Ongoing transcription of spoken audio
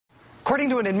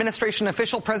According to an administration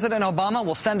official, President Obama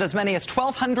will send as many as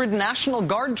 1,200 National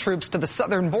Guard troops to the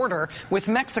southern border with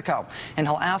Mexico, and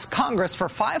he'll ask Congress for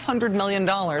 $500 million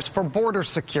for border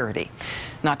security.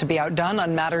 Not to be outdone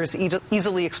on matters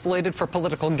easily exploited for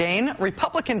political gain,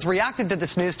 Republicans reacted to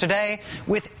this news today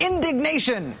with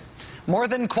indignation. More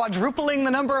than quadrupling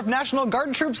the number of National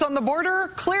Guard troops on the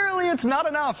border? Clearly it's not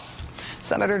enough.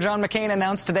 Senator John McCain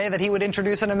announced today that he would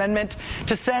introduce an amendment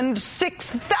to send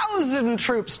 6,000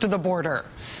 troops to the border.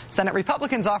 Senate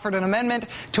Republicans offered an amendment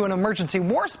to an emergency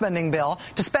war spending bill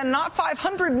to spend not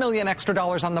 $500 million extra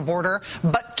dollars on the border,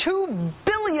 but $2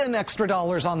 billion extra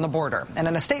dollars on the border. And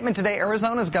in a statement today,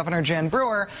 Arizona's Governor Jan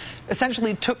Brewer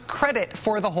essentially took credit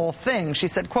for the whole thing. She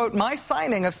said, quote, "My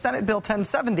signing of Senate Bill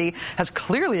 1070 has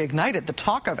clearly ignited the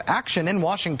talk of action in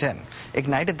Washington."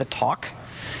 Ignited the talk?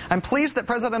 I'm pleased that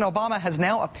President Obama has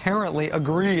now apparently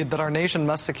agreed that our nation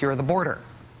must secure the border.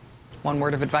 One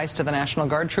word of advice to the National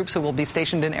Guard troops who will be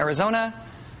stationed in Arizona: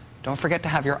 don't forget to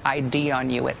have your ID on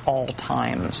you at all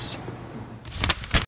times.